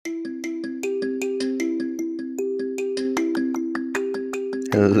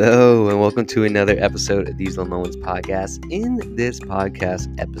Hello, and welcome to another episode of These Little Moments podcast. In this podcast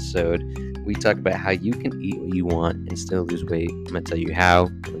episode, we talk about how you can eat what you want and still lose weight. I'm going to tell you how.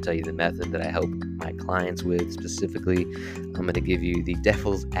 I'm going to tell you the method that I help my clients with specifically. I'm going to give you the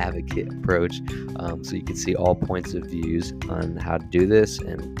devil's advocate approach so you can see all points of views on how to do this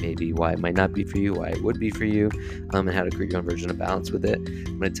and maybe why it might not be for you, why it would be for you, and how to create your own version of balance with it.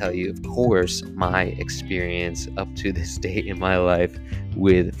 I'm going to tell you, of course, my experience up to this date in my life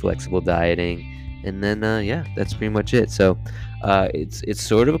with flexible dieting, and then that's pretty much it. So it's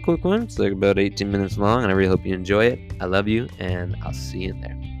sort of a quick one. It's like about 18 minutes long, and I really hope you enjoy it. I love you, and I'll see you in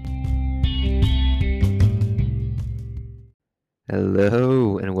there.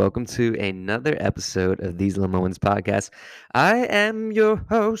 Hello, and welcome to another episode of These Little Moments podcast. I am your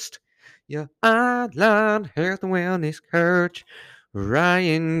host, your online health and wellness coach,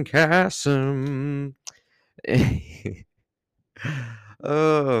 Ryan Cassim.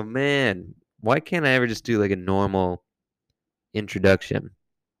 Oh man, why can't I ever just do like a normal introduction?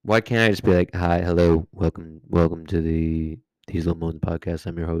 Why can't I just be like, "Hi, hello, welcome to the These Little Moments podcast.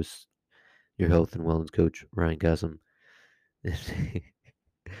 I'm your host, your health and wellness coach, Ryan Cassim."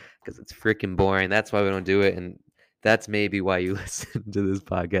 Because it's freaking boring. That's why we don't do it, and that's maybe why you listen to this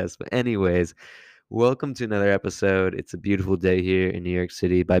podcast. But anyways, welcome to another episode. It's a beautiful day here in New York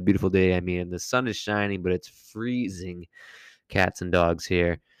City. By beautiful day, I mean the sun is shining, but it's freezing. Cats and dogs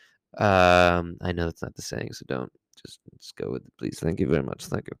here. I know that's not the saying, so don't just go with it, please. Thank you very much.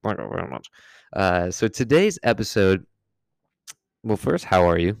 Thank you very much. So today's episode. Well, first, how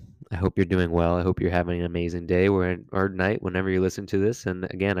are you? I hope you're doing well. I hope you're having an amazing day or night whenever you listen to this. And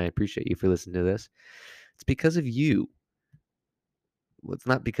again, I appreciate you for listening to this. It's because of you. Well, it's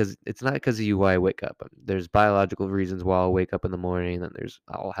not because of you why I wake up. There's biological reasons why I'll wake up in the morning, and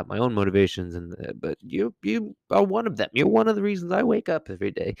I'll have my own motivations, but you are one of them. You're one of the reasons I wake up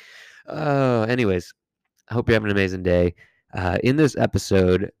every day. Anyways, I hope you're having an amazing day. In this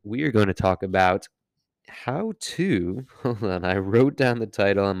episode, we are going to talk about how to. Hold on, I wrote down the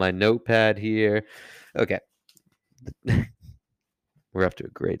title on my notepad here. Okay, we're off to a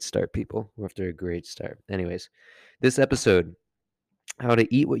great start, people. We're off to a great start. Anyways, this episode, how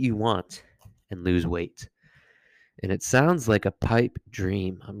to eat what you want and lose weight. And it sounds like a pipe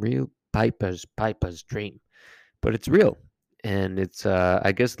dream, a real piper's dream, but it's real. And it's,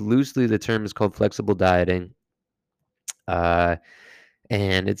 I guess, loosely the term is called flexible dieting. Uh,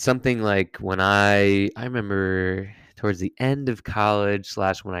 and it's something like when I remember towards the end of college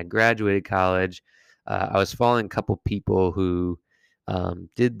slash when I graduated college, I was following a couple people who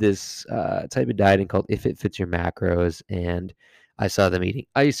did this type of dieting called If It Fits Your Macros, and I saw them eating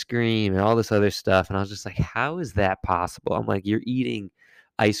ice cream and all this other stuff, and I was just like, how is that possible? I'm like, you're eating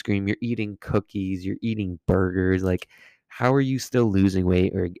ice cream, you're eating cookies, you're eating burgers, like how are you still losing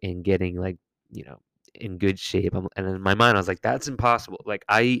weight and getting like, you know, in good shape? And in my mind, I was like, that's impossible. Like,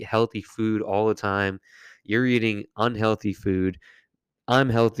 I eat healthy food all the time. You're eating unhealthy food. I'm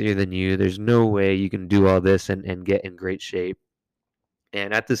healthier than you. There's no way you can do all this and get in great shape.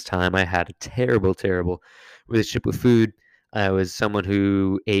 And at this time, I had a terrible, terrible relationship with food. I was someone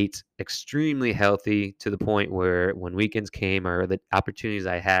who ate extremely healthy to the point where when weekends came or the opportunities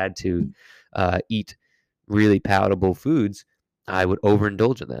I had to eat really palatable foods, I would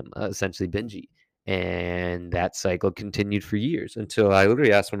overindulge in them, essentially binge eat. And that cycle continued for years until I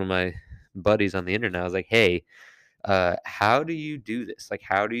literally asked one of my buddies on the internet. I was like, "Hey, how do you do this? Like,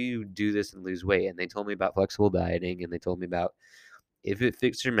 how do you do this and lose weight?" And they told me about flexible dieting, and they told me about If It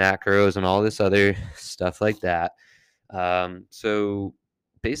Fits Your Macros and all this other stuff like that. So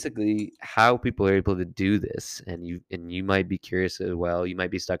basically, how people are able to do this, and you might be curious as well. You might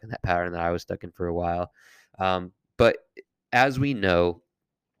be stuck in that pattern that I was stuck in for a while. But as we know,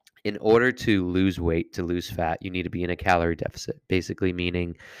 in order to lose weight, to lose fat, you need to be in a calorie deficit, basically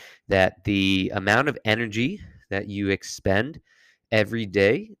meaning that the amount of energy that you expend every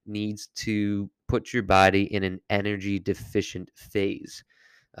day needs to put your body in an energy deficient phase,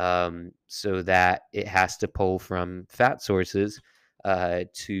 so that it has to pull from fat sources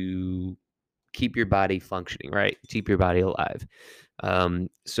to keep your body functioning, right? Keep your body alive.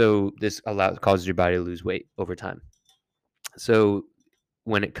 So this causes your body to lose weight over time. So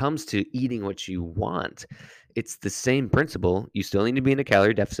when it comes to eating what you want, it's the same principle. You still need to be in a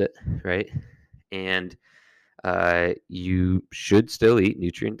calorie deficit, right? And you should still eat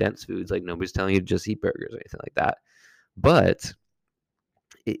nutrient dense foods. Like, nobody's telling you to just eat burgers or anything like that. But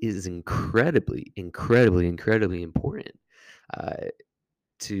it is incredibly, incredibly, incredibly important uh,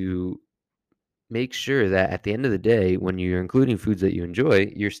 to make sure that at the end of the day, when you're including foods that you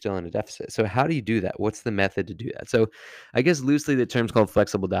enjoy, you're still in a deficit. So how do you do that? What's the method to do that? So I guess loosely the term's called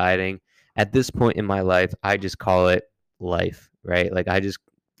flexible dieting. At this point in my life, I just call it life, right? Like I just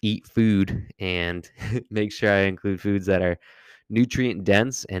eat food and make sure I include foods that are nutrient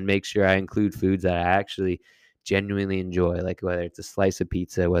dense and make sure I include foods that I actually genuinely enjoy, like whether it's a slice of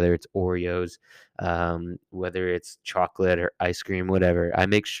pizza, whether it's Oreos, whether it's chocolate or ice cream, whatever. I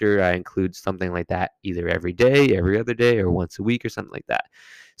make sure I include something like that either every day, every other day, or once a week or something like that,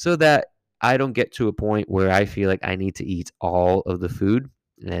 so that I don't get to a point where I feel like I need to eat all of the food.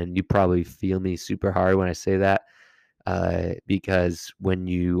 And you probably feel me super hard when I say that, because when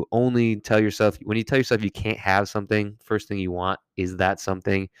you tell yourself you can't have something, first thing you want is that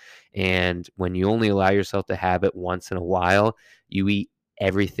something. And when you only allow yourself to have it once in a while, you eat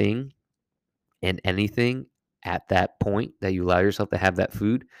everything and anything at that point that you allow yourself to have that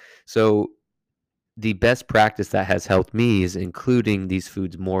food. So the best practice that has helped me is including these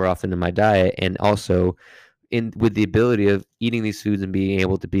foods more often in my diet, and also in with the ability of eating these foods and being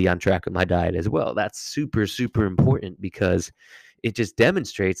able to be on track with my diet as well. That's super, super important because it just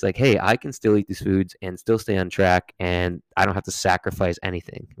demonstrates like, hey, I can still eat these foods and still stay on track, and I don't have to sacrifice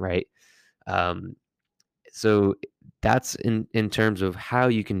anything, right? Um, so that's in terms of how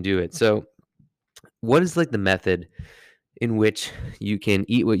you can do it. So what is like the method in which you can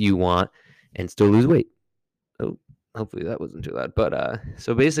eat what you want and still lose weight? Oh, hopefully that wasn't too loud. But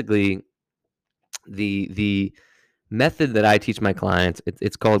so basically, the method that I teach my clients,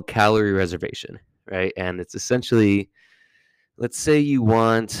 it's called calorie reservation, right? And it's essentially, let's say you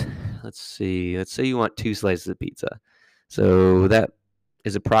want, let's say you want 2 slices of pizza. So that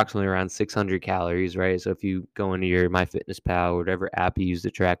is approximately around 600 calories, right? So if you go into your MyFitnessPal or whatever app you use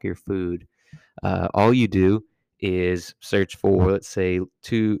to track your food, all you do is search for, let's say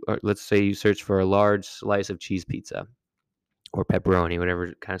you search for a large slice of cheese pizza or pepperoni,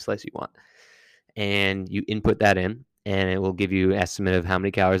 whatever kind of slice you want, and you input that in, and it will give you an estimate of how many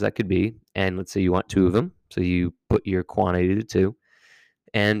calories that could be. And let's say you want 2 of them, so you put your quantity to 2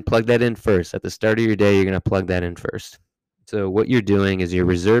 and plug that in first. At the start of your day, you're going to plug that in first. So what you're doing is you're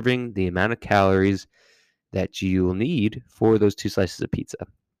reserving the amount of calories that you'll need for those 2 slices of pizza.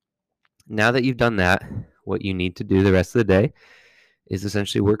 Now that you've done that, what you need to do the rest of the day is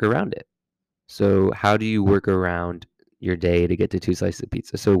essentially work around it. So how do you work around your day to get to 2 slices of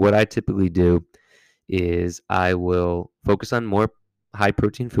pizza? So what I typically do is I will focus on more high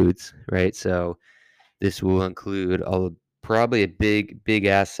protein foods, right? So this will include probably a big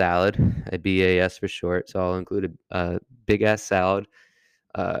ass salad, a BAS for short. So I'll include a big ass salad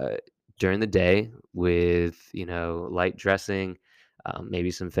uh, during the day with light dressing,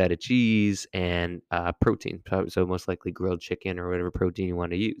 maybe some feta cheese and protein. So most likely grilled chicken or whatever protein you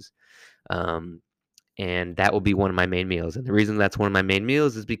want to use. Um, and that will be one of my main meals. And the reason that's one of my main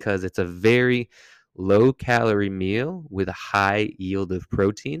meals is because it's a very low calorie meal with a high yield of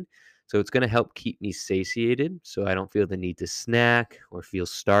protein. So it's going to help keep me satiated so I don't feel the need to snack or feel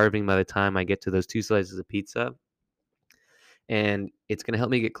starving by the time I get to those 2 slices of pizza. And it's going to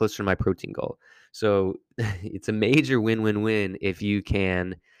help me get closer to my protein goal. So it's a major win-win-win if you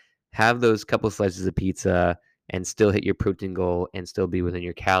can have those couple slices of pizza and still hit your protein goal and still be within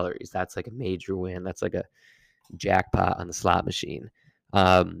your calories. That's like a major win. That's like a jackpot on the slot machine.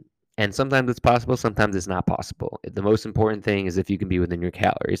 Um, and sometimes it's possible, sometimes it's not possible. The most important thing is if you can be within your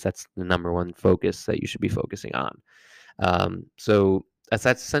calories. That's the number one focus that you should be focusing on. So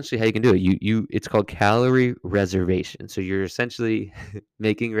that's essentially how you can do it. It's called calorie reservation. So you're essentially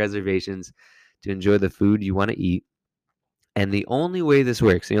making reservations to enjoy the food you want to eat. And the only way this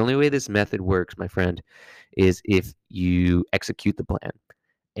works, the only way this method works, my friend, is if you execute the plan.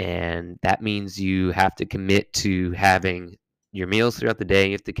 And that means you have to commit to having your meals throughout the day.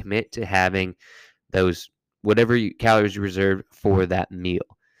 You have to commit to having those calories you reserve for that meal.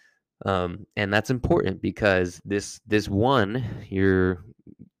 And that's important because this one,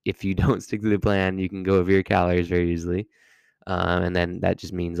 if you don't stick to the plan, you can go over your calories very easily. And then that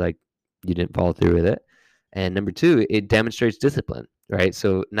just means like you didn't follow through with it. And number two, it demonstrates discipline, right?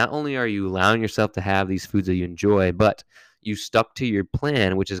 So not only are you allowing yourself to have these foods that you enjoy, but you stuck to your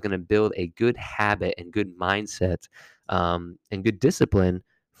plan, which is going to build a good habit and good mindset, and good discipline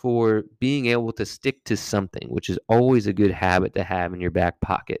for being able to stick to something, which is always a good habit to have in your back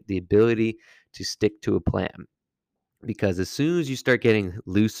pocket, the ability to stick to a plan. Because as soon as you start getting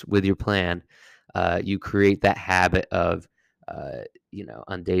loose with your plan, you create that habit of,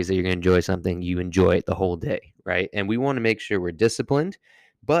 on days that you're going to enjoy something, you enjoy it the whole day, right? And we want to make sure we're disciplined,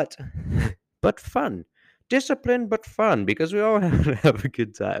 but but fun, disciplined but fun, because we all have to have a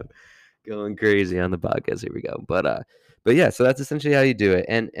good time. Going crazy on the podcast. Here we go. But yeah, so that's essentially how you do it.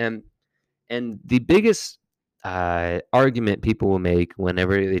 And the biggest argument people will make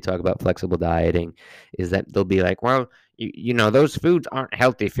whenever they talk about flexible dieting is that they'll be like, well, those foods aren't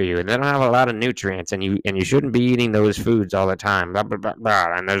healthy for you, and they don't have a lot of nutrients, and you shouldn't be eating those foods all the time, blah blah blah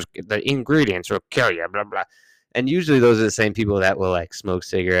blah, and the ingredients will kill you, blah blah. And usually those are the same people that will like smoke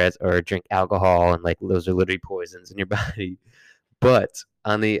cigarettes or drink alcohol, and like those are literally poisons in your body. But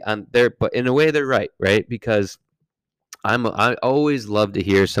but in a way they're right? Because I always love to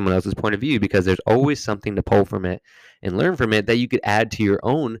hear someone else's point of view because there's always something to pull from it and learn from it that you could add to your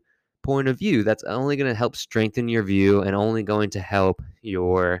own point of view. That's only going to help strengthen your view and only going to help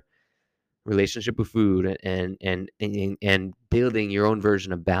your relationship with food and building your own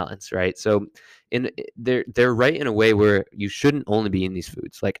version of balance, right? So they're right in a way where you shouldn't only be in these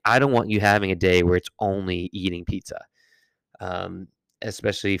foods. Like I don't want you having a day where it's only eating pizza, um,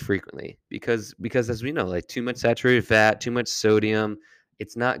 especially frequently, because as we know, like too much saturated fat, too much sodium,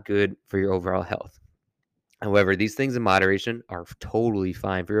 it's not good for your overall health. However, these things in moderation are totally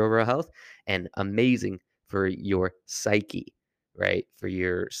fine for your overall health and amazing for your psyche, right? For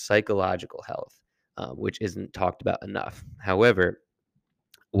your psychological health, which isn't talked about enough. However,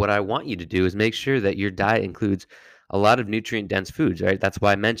 what I want you to do is make sure that your diet includes a lot of nutrient dense foods, right? That's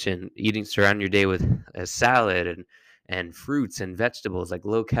why I mentioned eating surround your day with a salad and fruits and vegetables, like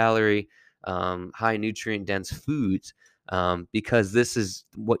low calorie, high nutrient dense foods, because this is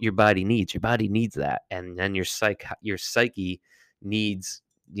what your body needs. Your body needs that, and then your psyche needs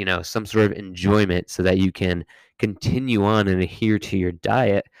some sort of enjoyment so that you can continue on and adhere to your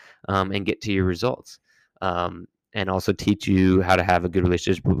diet, and get to your results. And also teach you how to have a good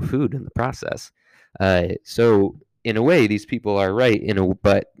relationship with food in the process. So in a way, these people are right.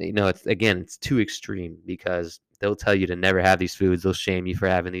 But it's too extreme because they'll tell you to never have these foods. They'll shame you for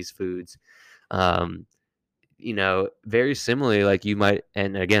having these foods. Um, very similarly, like you might,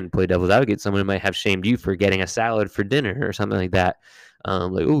 and again, play devil's advocate. Someone might have shamed you for getting a salad for dinner or something like that.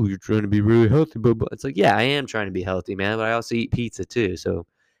 Like, oh, you're trying to be really healthy, but it's like, yeah, I am trying to be healthy, man. But I also eat pizza too. So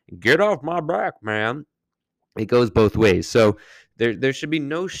get off my back, man. It goes both ways. So there should be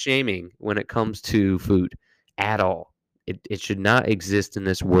no shaming when it comes to food at all. It should not exist in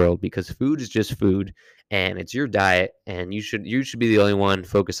this world because food is just food and it's your diet, and you should be the only one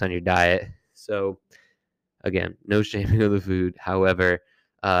focused on your diet. So again, no shaming of the food. However,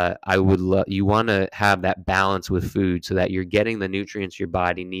 I would love you want to have that balance with food so that you're getting the nutrients your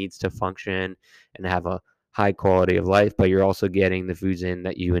body needs to function and have a high quality of life, but you're also getting the foods in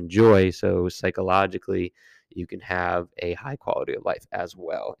that you enjoy. So psychologically, you can have a high quality of life as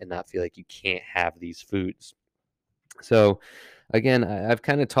well and not feel like you can't have these foods. So again, I've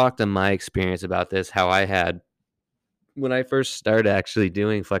kind of talked on my experience about this, how I had when I first started actually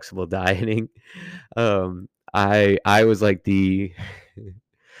doing flexible dieting. I was like the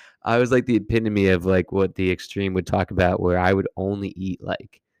I was like the epitome of like what the extreme would talk about, where I would only eat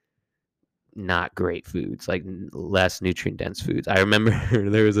like not great foods, like less nutrient dense foods. I remember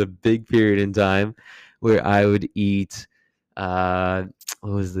there was a big period in time where I would eat uh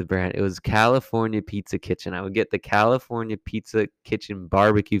what was the brand? It was California Pizza Kitchen. I would get the California Pizza Kitchen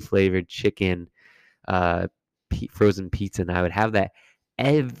barbecue flavored chicken uh frozen pizza, and I would have that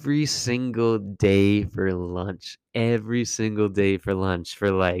every single day for lunch. Every single day for lunch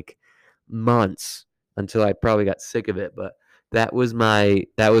for like months until I probably got sick of it, but that was my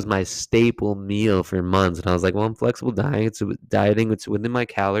staple meal for months, and I was like, "Well, I'm flexible dieting. It's within my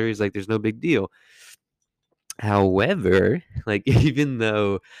calories. Like, there's no big deal." However, like even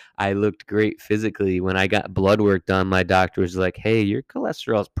though I looked great physically, when I got blood work done, my doctor was like, "Hey, your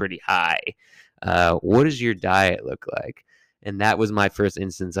cholesterol's pretty high. What does your diet look like?" And that was my first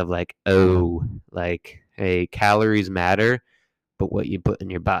instance of like, oh, like, hey, calories matter, but what you put in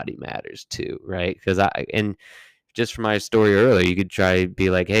your body matters too, right? Because and just from my story earlier, you could try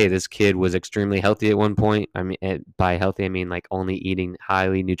be like, hey, this kid was extremely healthy at one point. I mean, by healthy, I mean like only eating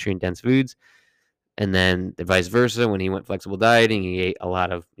highly nutrient dense foods. And then the vice versa, when he went flexible dieting, he ate a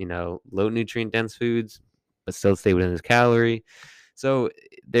lot of, low nutrient dense foods, but still stay within his calorie. So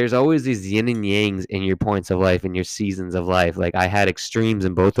there's always these yin and yangs in your points of life and your seasons of life. Like I had extremes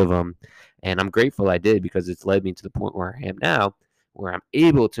in both of them, and I'm grateful I did because it's led me to the point where I am now, where I'm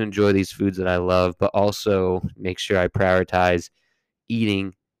able to enjoy these foods that I love, but also make sure I prioritize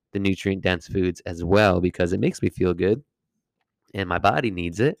eating the nutrient dense foods as well because it makes me feel good and my body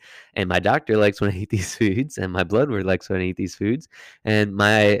needs it, and my doctor likes when I eat these foods, and my blood work likes when I eat these foods, and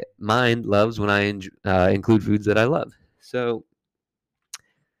my mind loves when I include foods that I love. So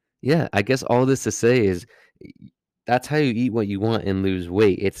yeah, I guess all this to say is that's how you eat what you want and lose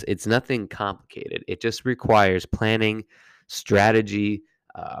weight. It's nothing complicated. It just requires planning, strategy,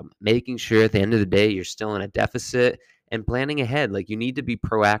 making sure at the end of the day you're still in a deficit, and planning ahead. Like, you need to be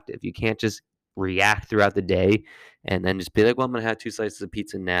proactive. You can't just react throughout the day and then just be like, well, I'm gonna have 2 slices of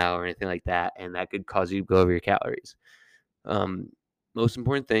pizza now or anything like that, and that could cause you to go over your calories. Um, Most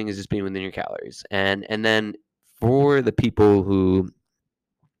important thing is just being within your calories, and then for the people who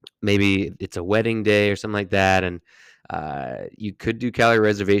maybe it's a wedding day or something like that, and you could do calorie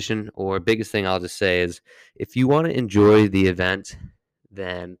reservation. Or biggest thing I'll just say is, if you want to enjoy the event,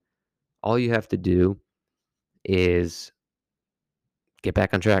 then all you have to do is get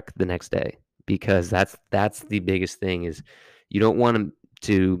back on track the next day, because that's the biggest thing. Is you don't want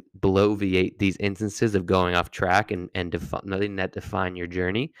to bloviate these instances of going off track and letting that define your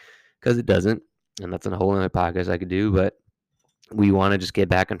journey, because it doesn't. And that's a whole other podcast I could do, but we want to just get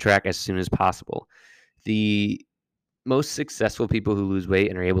back on track as soon as possible. The most successful people who lose weight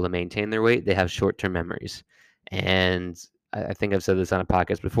and are able to maintain their weight, they have short-term memories. And I think I've said this on a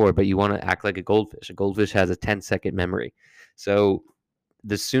podcast before, but you want to act like a goldfish. A goldfish has a 10-second memory. So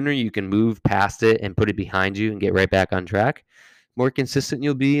the sooner you can move past it and put it behind you and get right back on track, more consistent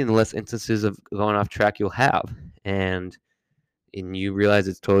you'll be, and the less instances of going off track you'll have. And you realize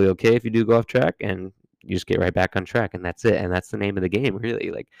it's totally okay if you do go off track, and you just get right back on track, and that's it. And that's the name of the game,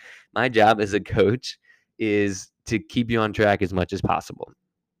 really. Like, my job as a coach is to keep you on track as much as possible,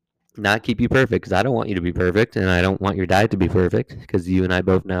 not keep you perfect, because I don't want you to be perfect, and I don't want your diet to be perfect, because you and I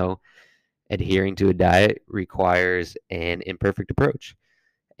both know adhering to a diet requires an imperfect approach.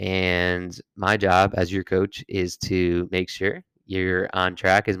 And my job as your coach is to make sure you're on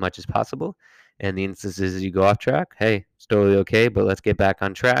track as much as possible. And the instances you go off track, hey, it's totally okay, but let's get back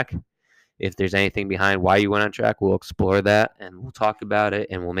on track. If there's anything behind why you went on track, we'll explore that and we'll talk about it,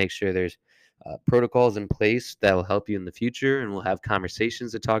 and we'll make sure there's protocols in place that will help you in the future, and we'll have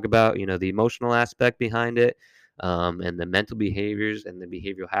conversations to talk about, the emotional aspect behind it, and the mental behaviors and the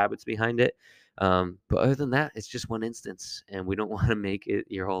behavioral habits behind it. But other than that, it's just one instance, and we don't want to make it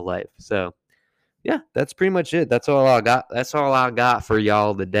your whole life. So yeah, that's pretty much it. That's all I got. That's all I got for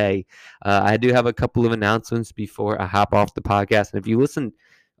y'all today. I do have a couple of announcements before I hop off the podcast. And if you listen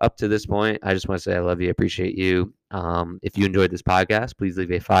up to this point, I just want to say I love you. I appreciate you. If you enjoyed this podcast, please leave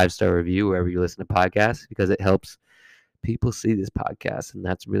a 5-star review wherever you listen to podcasts, because it helps people see this podcast, and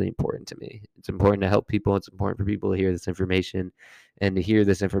that's really important to me. It's important to help people. It's important for people to hear this information, and to hear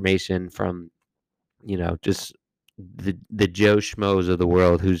this information from, just the Joe Schmoes of the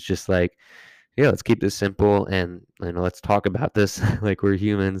world, who's just like, yeah, let's keep this simple, and let's talk about this like we're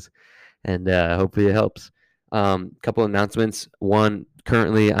humans, and hopefully it helps. Couple announcements. One,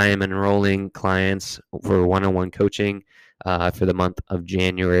 currently I am enrolling clients for one-on-one coaching for the month of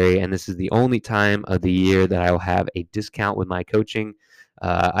January, and this is the only time of the year that I will have a discount with my coaching.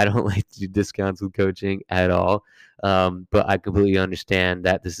 I don't like to do discounts with coaching at all, but I completely understand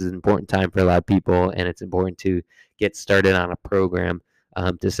that this is an important time for a lot of people, and it's important to get started on a program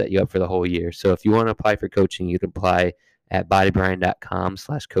to set you up for the whole year. So if you want to apply for coaching, you can apply at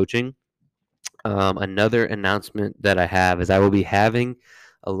bodybrian.com/coaching. Another announcement that I have is I will be having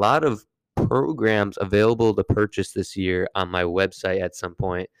a lot of programs available to purchase this year on my website at some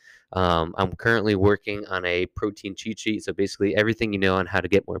point. I'm currently working on a protein cheat sheet. So basically everything you know on how to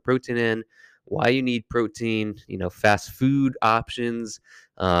get more protein in, why you need protein, fast food options,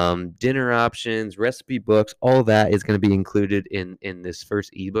 dinner options, recipe books, all that is going to be included in this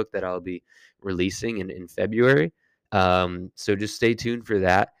first ebook that I'll be releasing in February. So just stay tuned for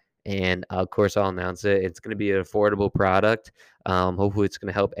that. And of course, I'll announce it. It's going to be an affordable product. Hopefully, it's going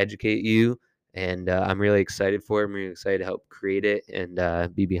to help educate you. And I'm really excited for it. I'm really excited to help create it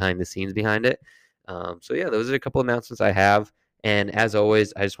and be behind the scenes behind it. So yeah, those are a couple announcements I have. And as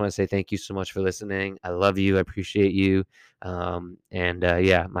always, I just want to say thank you so much for listening. I love you. I appreciate you.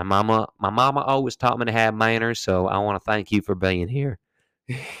 Yeah, my mama always taught me to have manners. So I want to thank you for being here.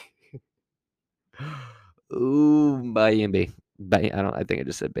 Ooh, Bambi. I think I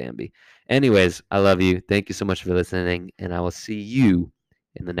just said Bambi. Anyways, I love you. Thank you so much for listening, and I will see you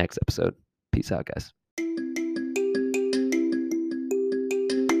in the next episode. Peace out, guys.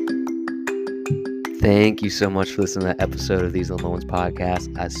 Thank you so much for listening to that episode of These Little Moments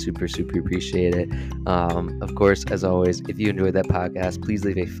podcast. I super, super appreciate it. Of course, as always, if you enjoyed that podcast, please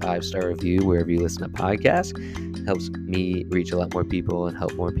leave a 5-star review wherever you listen to podcasts. It helps me reach a lot more people and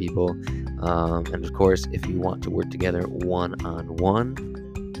help more people. And of course, if you want to work together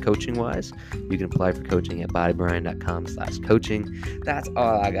one-on-one coaching wise, you can apply for coaching at bodybrian.com/coaching. That's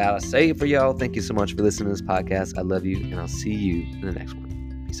all I gotta say for y'all. Thank you so much for listening to this podcast. I love you, and I'll see you in the next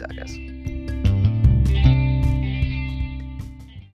one. Peace out, guys.